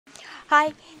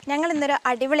Hi, ഞങ്ങൾ ഇന്നൊരു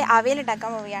അടിപൊളി അവിയൽ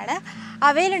ഉണ്ടാക്കാൻ പോവുകയാണ്.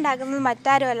 അവിയൽ ഉണ്ടാക്കുന്നത്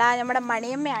മറ്റാരുമല്ല, നമ്മുടെ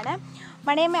മണിയമ്മയാണ്.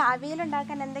 മണിയമ്മ, അവിയൽ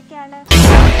ഉണ്ടാക്കാൻ എന്തൊക്കെയാണ്?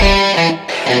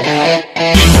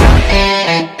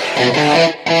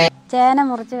 ചേന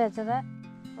മുറിച്ച് വെച്ചത്,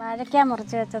 വാഴയ്ക്ക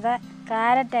മുറിച്ച് വെച്ചത്,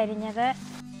 കാരറ്റ് അരിഞ്ഞത്,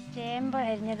 ചേമ്പ്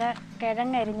അരിഞ്ഞത്,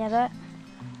 കിഴങ്ങ് അരിഞ്ഞത്,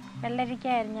 വെള്ളരിക്ക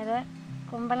അരിഞ്ഞത്,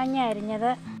 കുമ്പളങ്ങ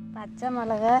അരിഞ്ഞത്,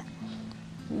 പച്ചമുളക്,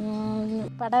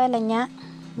 പടവലങ്ങ,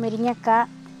 മുരിങ്ങക്ക,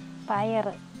 പയർ,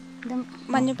 ഇത്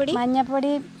മഞ്ഞപ്പൊടി,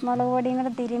 മുളക് പൊടിയും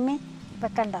കൂടെ തിരുമ്മി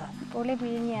വെക്കേണ്ടത്. പുളി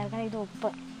പിഴിഞ്ഞ് ചേർക്കണം. ഇത് ഉപ്പ്.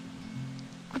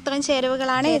 ഇത്രയും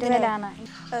ചേരുവകളാണ് ഇതിലാണ്.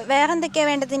 വേറെ എന്തൊക്കെയാണ്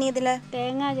വേണ്ടത്? ഇനി ഇതിൽ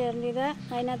തേങ്ങ ചേർത്തിട്ട്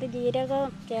അതിനകത്ത് ജീരകം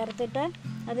ചേർത്തിട്ട്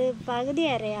അത് പകുതി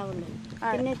അരയാവുള്ളൂ.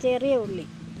 പിന്നെ ചെറിയ ഉള്ളി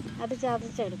അത്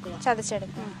ചതച്ചെടുക്കുക.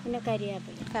 പിന്നെ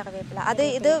കറിവേപ്പില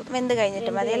ഇത് വെന്ത്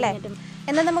കഴിഞ്ഞിട്ട് മതി അല്ലേ?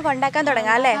 എന്നാൽ നമുക്ക് ഉണ്ടാക്കാൻ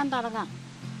തുടങ്ങാം അല്ലേ? തുടങ്ങാം.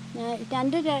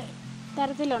 രണ്ട്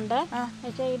തരത്തിലുണ്ട്,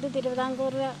 പക്ഷേ ഇത്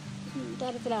തിരുവിതാംകൂർ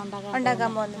തരത്തിലാണ്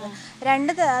ഉണ്ടാക്കാൻ പോകുന്നത്.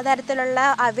 രണ്ട് തരത്തിലുള്ള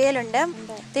അവിയലുണ്ട്,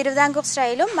 തിരുവിതാംകൂർ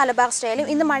സ്റ്റൈലും മലബാർ സ്റ്റൈലും.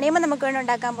 ഇന്ന് മണിയമ്മ നമുക്ക് വേണ്ടി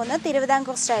ഉണ്ടാക്കാൻ പോകുന്നത്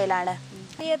തിരുവിതാംകൂർ സ്റ്റൈലാണ്.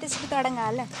 തീ കത്തിച്ചിട്ട് തുടങ്ങാം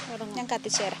അല്ലേ? ഞാൻ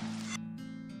കത്തിച്ചു തരാം.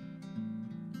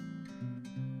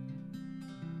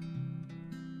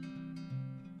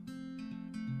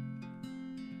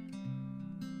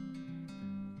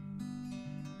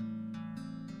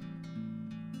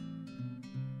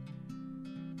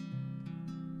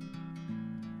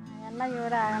 എണ്ണ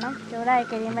ചൂടാകണം. ചൂടായി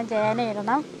കഴിയുമ്പോൾ ചേന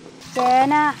ഇടണം.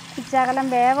 ചേന ശകലം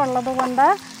വേവുള്ളത് കൊണ്ട്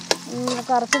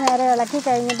കുറച്ച് നേരം ഇളക്കി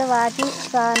കഴിഞ്ഞിട്ട് ബാക്കി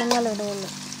സാധനങ്ങൾ ഇടുകയുള്ളൂ.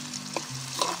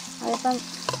 അതിപ്പം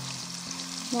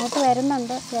മൂത്ത്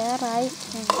വരുന്നുണ്ട്, വേറായി.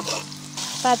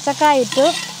 പച്ചക്കായ ഇട്ടു.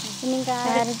 ഇനി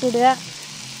കാരറ്റ് ഇടുക.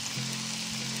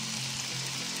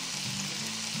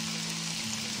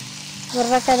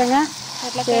 ഉരുളക്കിഴങ്ങ്,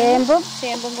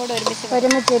 ചേമ്പും കൂടെ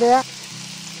ഒരുമിച്ചിടുക.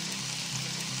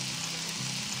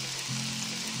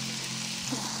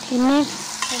 ഇനി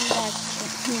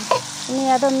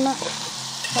അതൊന്ന്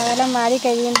ശകലം വാടി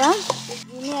കഴിയുമ്പം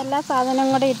ഇനി എല്ലാ സാധനവും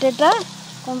കൂടെ ഇട്ടിട്ട്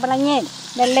കുമ്പളങ്ങയും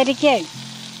വെള്ളരിക്കയും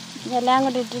എല്ലാം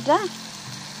കൂടി ഇട്ടിട്ട്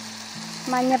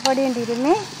മഞ്ഞപ്പൊടിയും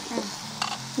തിരുമ്മി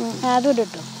അതും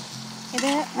ഇട്ടു.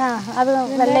 ഇത് അത്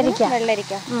വെള്ളരിക്ക.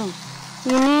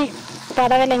 ഇനി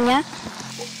പടവലങ്ങ,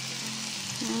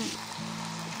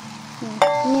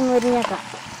 ഇനി മുരിങ്ങക്ക,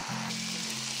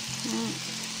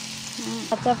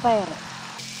 പച്ചപ്പയർ,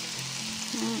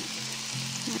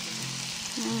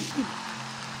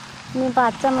 ഇനി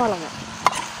പച്ചമുളക്,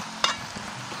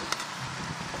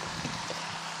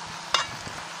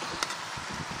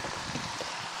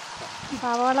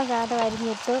 സവാള കാട്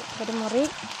അരിഞ്ഞിട്ട് ഒരു മുറി.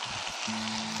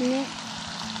 ഇനി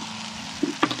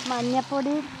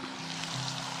മഞ്ഞപ്പൊടിയും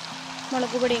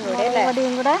മുളക് പൊടിയും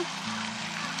കൂടെ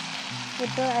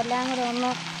ഇട്ട് എല്ലാം കൂടെ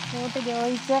ഒന്ന് കൂട്ടി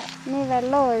യോജിച്ച് ഇനി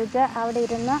വെള്ളം ഒഴിച്ച് അവിടെ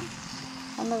ഇരുന്ന്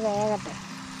ഒന്ന് വേകട്ടെ.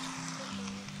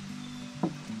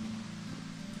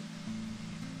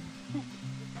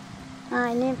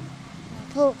 ഇനി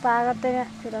ഉപ്പ് പാകത്തിന്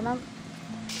ഇടണം.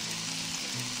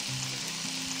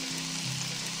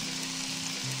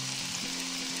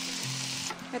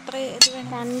 എത്ര ഇത് വേണം?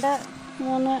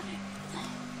 2-3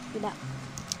 ഇടാം.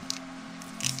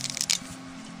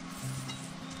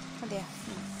 അതെയോ?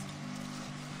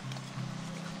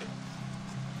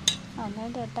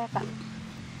 ഒന്നിട്ട് ഇട്ടേക്കാം.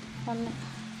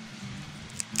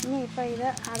 ഇനി ഇപ്പം ഇത്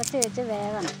അടച്ച് വെച്ച്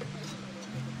വേകണം.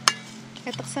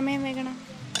 എത്ര സമയം വേകണം?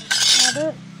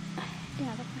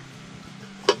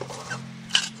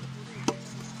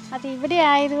 അത് ഇവിടെ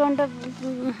ആയതുകൊണ്ട്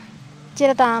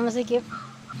ഇച്ചിരി താമസിക്കും.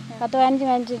 10-15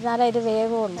 മിനിറ്റ് ഇരുന്നാലേ ഇത്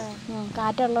വേഗമുള്ളൂ.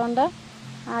 കാറ്റുള്ളതുകൊണ്ട്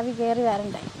ആവി കയറി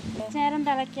വരണ്ടേ. നേരം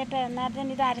തിളക്കട്ടെ.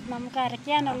 എന്നാലും ഇത് നമുക്ക്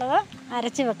അരയ്ക്കാനുള്ളത്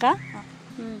അരച്ച് വെക്കാം.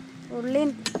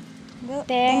 ഉള്ളിയും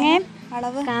തേങ്ങയും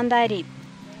കാന്താരിയും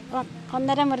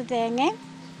 1.5 മുറി തേങ്ങയും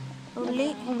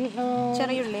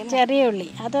ചെറിയ ഉള്ളി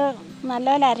അത്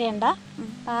നല്ലപോലെ അരയണ്ട,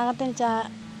 പാകത്തിന്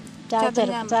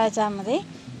ചതച്ചാൽ മതി.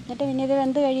 എന്നിട്ട് പിന്നെ ഇത്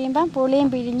വെന്ത് കഴിയുമ്പം പുളിയും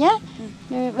പിഴിഞ്ഞ്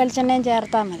വെളിച്ചെണ്ണയും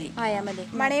ചേർത്താൽ മതി.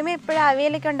 മണിയമ്മ ഇപ്പോഴും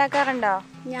അവിയലൊക്കെ ഉണ്ടാക്കാറുണ്ടോ?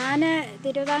 ഞാൻ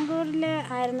തിരുവിതാംകൂറിൽ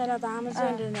ആയിരുന്നല്ലോ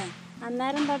താമസിച്ചുകൊണ്ടിരുന്നത്.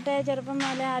 അന്നേരം തൊട്ടേ ചെറുപ്പം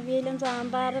മുതലേ അവിയലും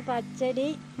സാമ്പാർ, പച്ചടി,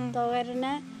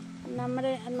 തോരന്,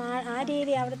 നമ്മുടെ ആ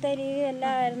രീതി അവിടുത്തെ രീതി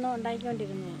എല്ലാം ആയിരുന്നു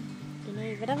ഉണ്ടാക്കിക്കൊണ്ടിരുന്നത്. പിന്നെ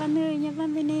ഇവിടെ വന്നു കഴിഞ്ഞപ്പം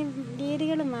പിന്നെ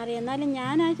രീതികൾ മാറി. എന്നാലും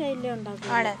ഞാൻ ആ ശൈലി ഉണ്ടാക്കും.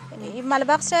 ഈ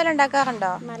മലബാർ സ്റ്റൈൽ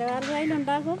ഉണ്ടാക്കാറുണ്ടോ? മലബാർ സ്റ്റൈൽ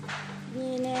ഉണ്ടാക്കും.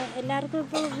 പിന്നെ എല്ലാവർക്കും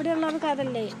ഇപ്പോൾ ഇവിടെ ഉള്ളവർക്ക്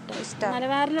അതല്ലേ ഇഷ്ടം,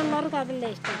 മലബാറിലുള്ളവർക്ക് അതല്ലേ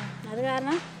ഇഷ്ടം. അത്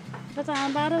കാരണം ഇപ്പോൾ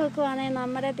സാമ്പാർ വെക്കുവാണെങ്കിൽ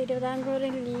നമ്മുടെ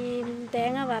തിരുവിതാംകൂറിൽ ഈ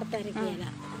തേങ്ങ വറുത്തരക്കില്ല,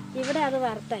 ഇവിടെ അത്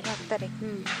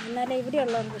വറുത്തരക്കും. എന്നാലേ ഇവിടെ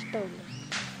ഉള്ളവർക്ക് ഇഷ്ടമുള്ളൂ.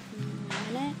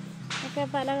 അങ്ങനെ ഒക്കെ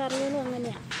പല കറികളും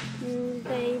അങ്ങനെയാണ്.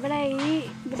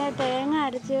 ഇവിടെ തേങ്ങ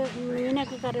അരച്ച്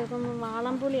മീനൊക്കെ കറി വെക്കുമ്പോൾ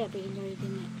വാളംപുളിയാണ്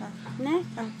പിഴിഞ്ഞൊഴിക്കുന്നത്. പിന്നെ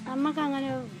നമുക്ക് അങ്ങനെ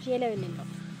ശീലമില്ലല്ലോ.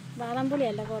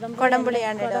 വാളംപുളിയല്ല, കുടംപുളി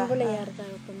ചേർത്ത്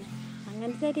വെക്കുന്നത്.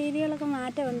 അങ്ങനത്തെ രീതികളൊക്കെ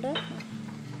മാറ്റമുണ്ട്.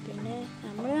 പിന്നെ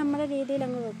നമ്മൾ നമ്മുടെ രീതിയിൽ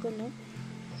അങ്ങ് വെക്കുന്നു.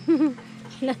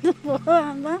 ചിലത്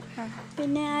പോകുമ്പോൾ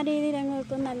പിന്നെ ആ രീതിയിൽ അങ്ങ്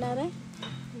വെക്കുന്നല്ലാതെ.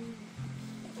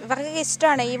 ഇവർക്ക്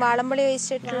ഇഷ്ടമാണ് ഈ വാളംപുളി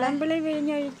ഒഴിച്ചിട്ടുള്ള വാളംപുളി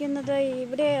പിഴിഞ്ഞൊഴിക്കുന്നത്.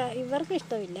 ഇവർക്ക്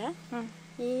ഇഷ്ടമില്ല.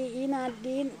 ഈ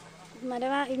നാട്ടിൽ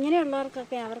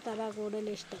ഇങ്ങനെയുള്ളവർക്കൊക്കെ അവർക്കതാ കൂടുതൽ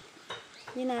ഇഷ്ടം.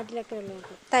 ഈ നാട്ടിലൊക്കെ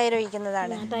ഉള്ളവർക്ക് തൈര്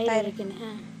ഒഴിക്കുന്നതാണ്. തൈര് ഒഴിക്കുന്നത്.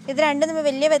 ഇത് രണ്ടും തമ്മിൽ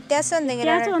വലിയ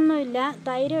വ്യത്യാസമൊന്നുമില്ല.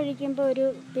 തൈര് ഒഴിക്കുമ്പോൾ ഒരു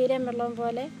പീരൻ വെള്ളം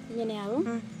പോലെ ഇങ്ങനെയാവും.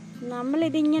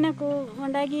 നമ്മളിതിങ്ങനെ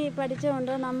ഉണ്ടാക്കി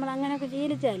പഠിച്ചുകൊണ്ട് നമ്മൾ അങ്ങനെയൊക്കെ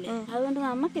ശീലിച്ചല്ലേ, അതുകൊണ്ട്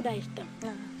നമുക്കിതാ ഇഷ്ടം.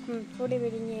 പൊടി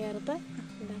പിഴിഞ്ഞ് ചേർത്ത്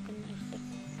ഉണ്ടാക്കുന്ന ഇഷ്ടം.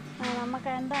 നമുക്ക്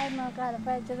എന്തായാലും നോക്കാം.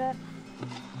 അടുപ്പം വെച്ചത്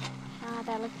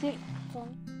തിളച്ച്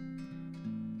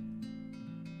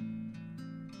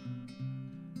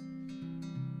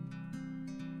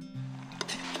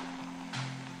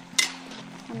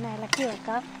ഒന്ന് ഇളക്കി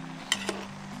വെക്കാം.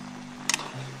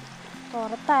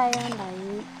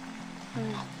 പുറത്തായോണ്ടായി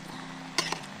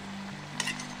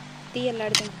തീ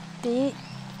എല്ലായിടത്തും തീ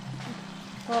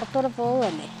പുറത്തോടെ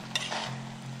പോവുമല്ലേ.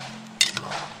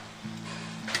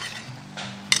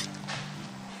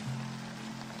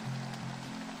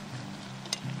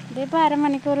 ഇതിപ്പോൾ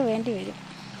അരമണിക്കൂർ വേണ്ടി വരും.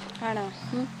 ആണോ?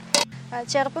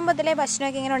 ചെറുപ്പം മുതലേ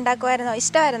ഭക്ഷണമൊക്കെ ഇങ്ങനെ ഉണ്ടാക്കുമായിരുന്നോ?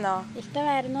 ഇഷ്ടമായിരുന്നോ?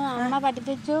 അമ്മ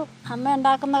പഠിപ്പിച്ചു. അമ്മ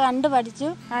ഉണ്ടാക്കുന്ന കണ്ട് പഠിച്ചു.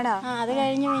 ആണോ? അത്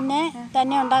കഴിഞ്ഞ് പിന്നെ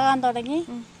തന്നെ ഉണ്ടാക്കാൻ തുടങ്ങി.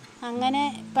 അങ്ങനെ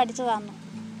പഠിച്ചു തന്നു.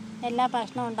 എല്ലാ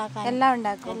ഭക്ഷണവും ഉണ്ടാക്കാൻ എല്ലാം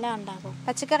ഉണ്ടാക്കും.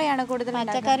 പച്ചക്കറിയാണോ കൂടുതൽ?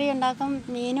 പച്ചക്കറി ഉണ്ടാക്കും,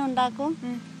 മീനും ഉണ്ടാക്കും.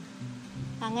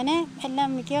 അങ്ങനെ എല്ലാം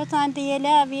മിക്ക സാധനം തീയൽ,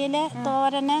 അവിയൽ,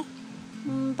 തോരന്,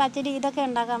 പച്ചടി ഇതൊക്കെ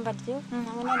ഉണ്ടാക്കാൻ പഠിച്ചു.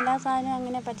 അങ്ങനെ എല്ലാ സാധനവും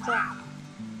അങ്ങനെ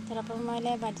ചെറുപ്പം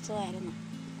മുതലേ പഠിച്ചതായിരുന്നു.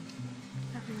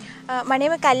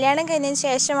 മണിയമ്മ കല്യാണം കഴിഞ്ഞതിന്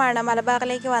ശേഷമാണ്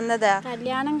മലബാറിലേക്ക് വന്നത്?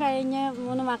 കല്യാണം കഴിഞ്ഞ്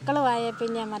 3 മക്കളുമായ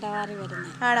പിന്നെ മലബാറിൽ വരുന്നത്.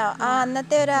 ആണോ?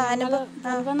 അന്നത്തെ ഒരു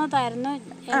അനുഭവത്തായിരുന്നു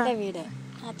എൻ്റെ വീട്.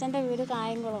 അച്ഛൻ്റെ വീട്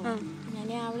കായംകുളമാണ്.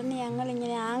 അവിടുന്ന്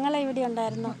ഞങ്ങളിങ്ങനെ ആങ്ങള ഇവിടെ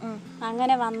ഉണ്ടായിരുന്നു.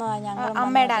 അങ്ങനെ വന്നതാ ഞങ്ങൾ.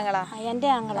 അമ്മയുടെ ആങ്ങള? എൻ്റെ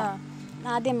ആങ്ങള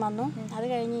ആദ്യം വന്നു. അത്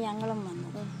കഴിഞ്ഞ് ഞങ്ങളും വന്നു.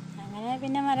 അങ്ങനെ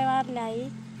പിന്നെ മലബാറിലായി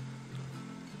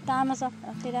താമസം.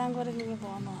 തിരുവിതാംകൂറിലേക്ക്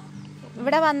പോകുന്നതാണ്.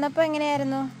 ഇവിടെ വന്നപ്പോൾ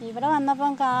എങ്ങനെയായിരുന്നു? ഇവിടെ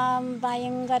വന്നപ്പം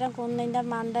ഭയങ്കര കുന്നിൻ്റെ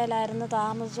മണ്ടയിലായിരുന്നു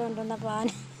താമസിച്ചുകൊണ്ടിരുന്ന.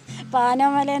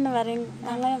 പാനോമലയെന്ന് പറയും.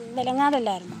 ഞങ്ങൾ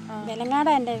വെലങ്ങാടല്ലായിരുന്നു.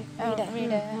 വെലങ്ങാടാണ് എൻ്റെ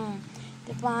വീട്.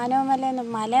 പാനോമലയെന്ന്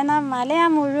മലയാ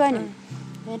മുഴുവനും.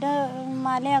 എന്നിട്ട്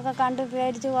മലയൊക്കെ കണ്ട്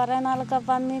പേടിച്ച് കുറേ നാളൊക്കെ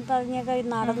പന്നിയൊക്കെ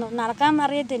നടക്കാൻ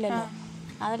അറിയത്തില്ലല്ലോ.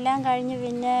 അതെല്ലാം കഴിഞ്ഞ്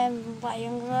പിന്നെ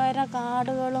ഭയങ്കര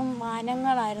കാടുകളും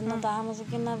വനങ്ങളായിരുന്നു.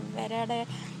 താമസിക്കുന്ന വരയുടെ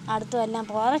അടുത്തും എല്ലാം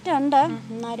ഫോറസ്റ്റ് ഉണ്ട്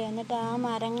എന്നാലും. എന്നിട്ട് ആ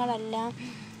മരങ്ങളെല്ലാം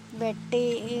വെട്ടി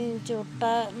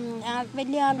ചുട്ട്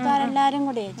വലിയ ആൾക്കാരെല്ലാവരും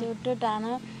കൂടി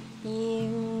ചുട്ടിട്ടാണ് ഈ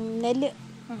നെല്ല്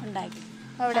ഉണ്ടാക്കി.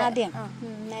 ആദ്യം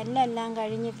നെല്ലെല്ലാം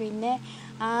കഴിഞ്ഞ് പിന്നെ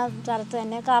ആ സ്ഥലത്ത്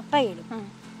തന്നെ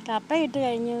കപ്പയിട്ട്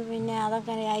കഴിഞ്ഞ് പിന്നെ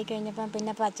അതൊക്കെ ആയിക്കഴിഞ്ഞപ്പം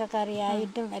പിന്നെ പച്ചക്കറി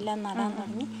ആയിട്ടും എല്ലാം നടാൻ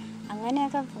തുടങ്ങി.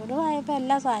 അങ്ങനെയൊക്കെ പൊതുവായപ്പോൾ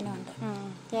എല്ലാ സാധനവും ഉണ്ട്.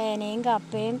 ചേനയും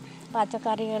കപ്പയും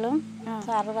പച്ചക്കറികളും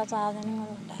സർവ്വ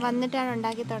സാധനങ്ങളും വന്നിട്ടാണ്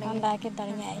ഉണ്ടാക്കി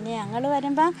തുടങ്ങി. ഇനി ഞങ്ങൾ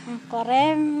വരുമ്പോൾ കുറേ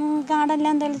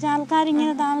കാടെല്ലാം തെളിച്ച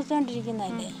ആൾക്കാരിങ്ങനെ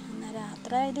താമസിച്ചുകൊണ്ടിരിക്കുന്നതല്ലേ. അന്നേരം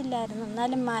അത്ര ഇതില്ലായിരുന്നു.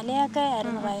 എന്നാലും മലയൊക്കെ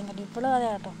ആയിരുന്നു ഭയങ്കര. ഇപ്പോഴും അതെ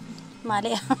കേട്ടോ,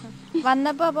 മലയാ.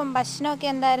 വന്നപ്പോൾ അപ്പം ഭക്ഷണമൊക്കെ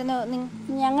എന്തായിരുന്നു?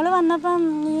 ഞങ്ങൾ വന്നപ്പം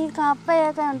ഈ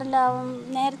കപ്പയൊക്കെ ഉണ്ടല്ലോ,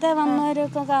 നേരത്തെ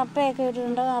വന്നവരൊക്കെ കപ്പയൊക്കെ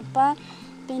ഇട്ടിട്ടുണ്ട്. കപ്പ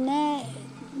പിന്നെ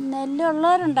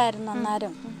നെല്ലുള്ളവരുണ്ടായിരുന്നു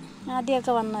അന്നേരം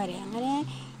ആദ്യമൊക്കെ വന്നവർ. അങ്ങനെ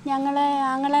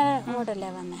ആങ്ങളെ ഇങ്ങോട്ടല്ലേ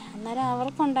വന്നേ. അന്നേരം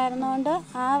അവർക്കുണ്ടായിരുന്നതുകൊണ്ട്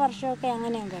ആ വർഷമൊക്കെ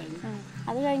അങ്ങനെയും കഴിഞ്ഞു.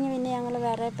 അത് കഴിഞ്ഞ് പിന്നെ ഞങ്ങൾ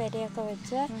വേറെ പെരയൊക്കെ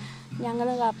വെച്ച് ഞങ്ങൾ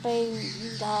കപ്പയും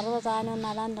സർവ്വ സാധനവും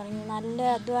നടാൻ തുടങ്ങി. നല്ല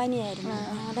അധ്വാനിയായിരുന്നു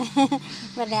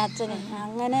ഞങ്ങളുടെ അച്ഛന്.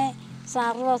 അങ്ങനെ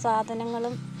സർവ്വ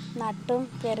സാധനങ്ങളും നട്ടും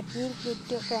പെറുക്കി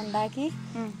വിറ്റുമൊക്കെ ഉണ്ടാക്കി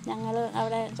ഞങ്ങൾ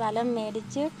അവിടെ സ്ഥലം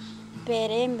മേടിച്ച്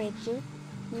പെരയും വെച്ചു.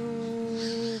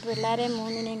 പിള്ളേരെ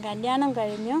 3നെയും കല്യാണം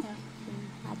കഴിഞ്ഞു.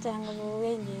 അച്ഛൻ അങ്ങ്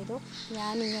പോവുകയും ചെയ്തു.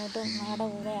 ഞാനിങ്ങോട്ട് ഞങ്ങളുടെ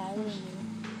കൂടെ ആവുകയും ചെയ്തു.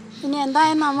 ഇനി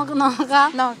എന്തായാലും നമുക്ക് നോക്കാം.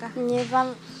 ഇനിയിപ്പം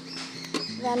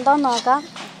വെന്തോന്ന് നോക്കാം.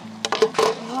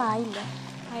 ഒന്നും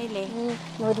ആയില്ലേ?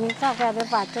 മുരിങ്ങക്കൊക്കെ അത്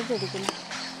പച്ചച്ചിരിക്കുന്നു.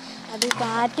 അത്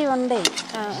കാറ്റ് കൊണ്ടേ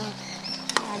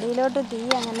അടിയിലോട്ട് തീ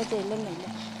അങ്ങനെ ചെല്ലുന്നില്ല,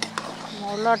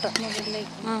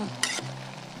 മുകളിലേക്ക്.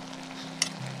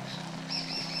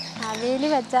 അവിയൽ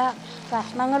വെച്ച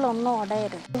കഷ്ണങ്ങളൊന്നും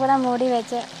ഉടയരുത്. ഇവിടെ മൂടി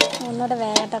വെച്ച് ഒന്നുകൂടെ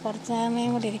വേകട്ടെ, കുറച്ച് സമയം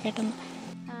കൂടി ഇരിക്കട്ടെ.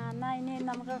 എന്നാൽ ഇനി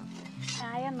നമുക്ക്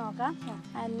ചായം നോക്കാം.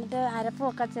 എന്നിട്ട്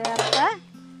അരപ്പുമൊക്കെ ചേർത്ത്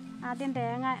ആദ്യം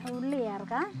ഉള്ളി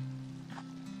ചേർക്കാം.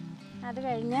 അത്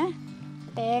കഴിഞ്ഞ്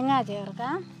തേങ്ങ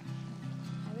ചേർക്കാം.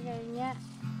 അത് കഴിഞ്ഞ്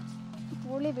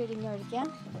പുളി പിഴിഞ്ഞൊഴിക്കാം.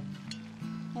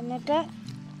 എന്നിട്ട്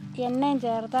എണ്ണയും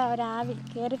ചേർത്ത് ഒരാവി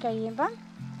കയറി കഴിയുമ്പം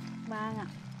വാങ്ങാം.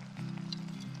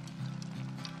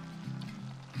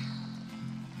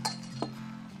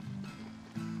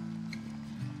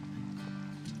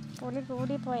 പുളി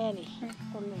കൂടിപ്പോയാലേ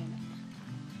കൊള്ളുകയില്ല.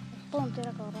 ഉപ്പും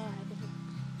ഇച്ചിരി കുറവായിരിക്കും.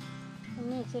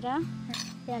 ഇനി ഇച്ചിരി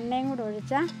എണ്ണയും കൂടെ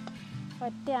ഒഴിച്ചാൽ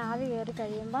ഒറ്റ ആവി കയറി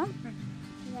കഴിയുമ്പം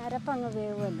അരപ്പങ്ങ്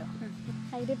വേവുമല്ലോ.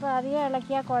 ഇതിപ്പോൾ അധികം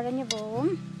ഇളക്കിയാൽ കുഴഞ്ഞു പോവും.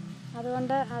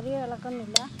 അതുകൊണ്ട് അധികം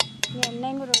ഇളക്കുന്നില്ല. ഇനി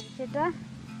എണ്ണയും കൂടെ ഒഴിച്ചിട്ട്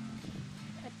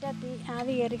ഒറ്റ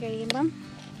ആവി കയറി കഴിയുമ്പം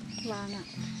വാങ്ങാം.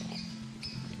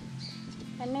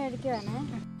 എണ്ണ ഒഴിക്കുവാണേ.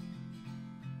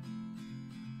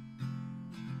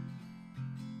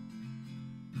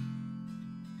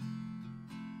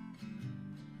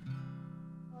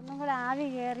 ഒന്നും കൂടെ ആവി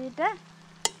കയറിയിട്ട്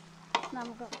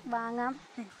നമുക്ക് വാങ്ങാം.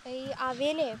 ഈ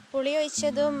അവിയലേ പുളി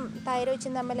ഒഴിച്ചതും തൈര്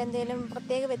ഒഴിച്ചതും തമ്മിൽ എന്തെങ്കിലും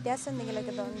പ്രത്യേക വ്യത്യാസം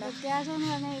എന്തെങ്കിലുമൊക്കെ തോന്നുന്നുണ്ടോ? വ്യത്യാസം എന്ന്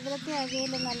പറഞ്ഞാൽ ഇവിടുത്തെ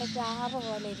അവിയൽ നല്ല ചാറ്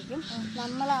പോലെ ഇരിക്കും.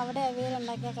 നമ്മൾ അവിടെ അവിയൽ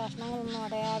ഉണ്ടാക്കിയ കഷ്ണങ്ങളൊന്നും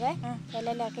ഉടയാതെ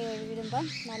ഇലയിലൊക്കെ ഒഴുകിടുമ്പം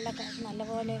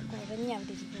നല്ലപോലെ കുഴഞ്ഞ്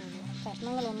അവിടെ ഇരിക്കുള്ളൂ.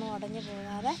 കഷ്ണങ്ങളൊന്നും ഉടഞ്ഞു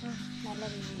പോകാതെ നല്ല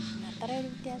രീതിയിൽ അത്ര ഒരു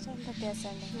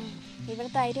വ്യത്യാസമുണ്ട്.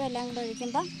 ഇവിടുത്തെ അരിയും എല്ലാം കൂടെ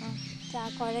ഒഴിക്കുമ്പം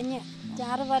കുഴഞ്ഞ്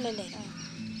ചാറ് പോലല്ലേ,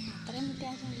 അത്രയും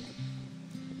വ്യത്യാസമുണ്ട്.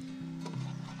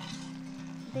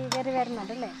 തീ കയറി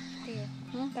വരുന്നുണ്ടല്ലേ?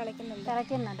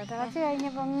 തിളയ്ക്കുന്നുണ്ട്. തിളച്ച് കഴിഞ്ഞ്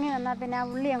പൊങ്ങി വന്നാൽ പിന്നെ ആ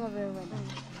ഉള്ളി അങ്ങ് വേവുമല്ലോ.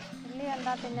 ഉള്ളി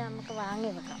കണ്ടാൽ പിന്നെ നമുക്ക് വാങ്ങി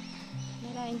വെക്കാം.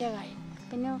 അന്നേരം അതിൻ്റെ കാര്യം.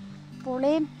 പിന്നെ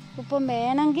പുളിയും ഉപ്പും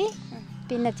വേണമെങ്കിൽ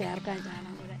പിന്നെ ചേർക്കാൻ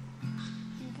ചാണം കൂടെ.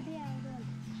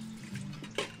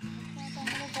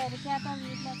 നമ്മൾ കരിക്കാത്ത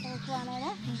വീട്ടിലൊക്കെ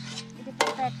വെക്കുവാണെങ്കിൽ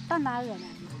ഇതിപ്പോൾ പെട്ടെന്നാകുകയാണ്.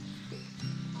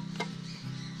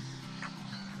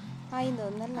 ആയി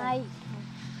തോന്നുന്നു. ആയി.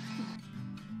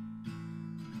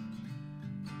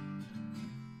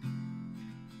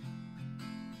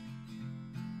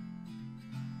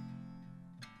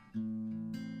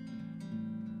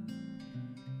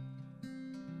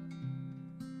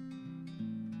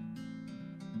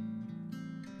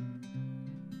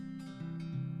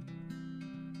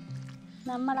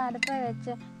 നമ്മൾ അടുപ്പ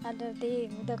വെച്ച് അത് തീ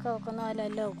ഇതൊക്കെ വെക്കുന്ന പോലെ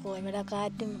എല്ലാം വെക്കുമോ? ഇവിടെ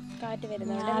കാറ്റ്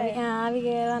വരുന്നു. ആവി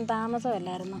കയറാൻ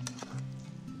താമസമല്ലായിരുന്നു.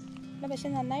 പക്ഷെ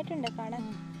നന്നായിട്ടുണ്ട് കാണാൻ.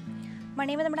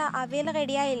 മണിയമ്മ നമ്മുടെ അവിയൽ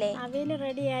റെഡിയായില്ലേ? അവിയൽ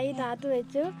റെഡിയായി താത്തു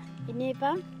വെച്ചു.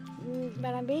 ഇനിയിപ്പം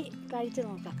വിളമ്പി കഴിച്ചു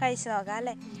നോക്കാം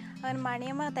അല്ലേ? അങ്ങനെ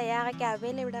മണിയമ്മ തയ്യാറാക്കിയ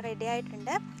അവിയൽ ഇവിടെ റെഡി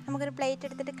ആയിട്ടുണ്ട്. നമുക്കൊരു പ്ലേറ്റ്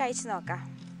എടുത്തിട്ട് കഴിച്ചു നോക്കാം.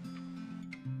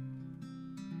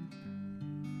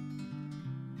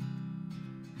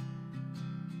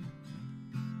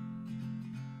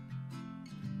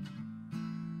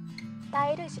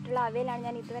 തൈര് വെച്ചിട്ടുള്ള അവിയലാണ്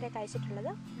ഞാൻ ഇതുവരെ കഴിച്ചിട്ടുള്ളത്.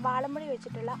 വാളമ്പുളി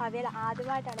വെച്ചിട്ടുള്ള അവിയൽ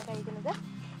ആദ്യമായിട്ടാണ് കഴിക്കുന്നത്.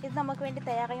 ഇത് നമുക്ക് വേണ്ടി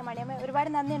തയ്യാറാക്കിയ മണിയമ്മ ഒരുപാട്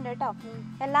നന്ദിയുണ്ട് കേട്ടോ.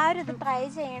 എല്ലാവരും ഇത് ട്രൈ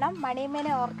ചെയ്യണം,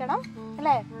 മണിയമ്മേനെ ഓർക്കണം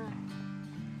അല്ലേ?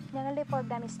 ഞങ്ങളുടെ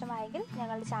പ്രോഗ്രാം ഇഷ്ടമായെങ്കിൽ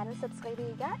ഞങ്ങളുടെ ചാനൽ സബ്സ്ക്രൈബ്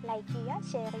ചെയ്യുക, ലൈക്ക് ചെയ്യുക,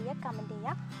 ഷെയർ ചെയ്യുക, കമൻറ്റ്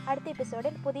ചെയ്യുക. അടുത്ത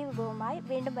എപ്പിസോഡിൽ പുതിയ വിഭവമായി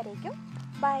വീണ്ടും വരേക്കും.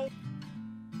 ബൈ.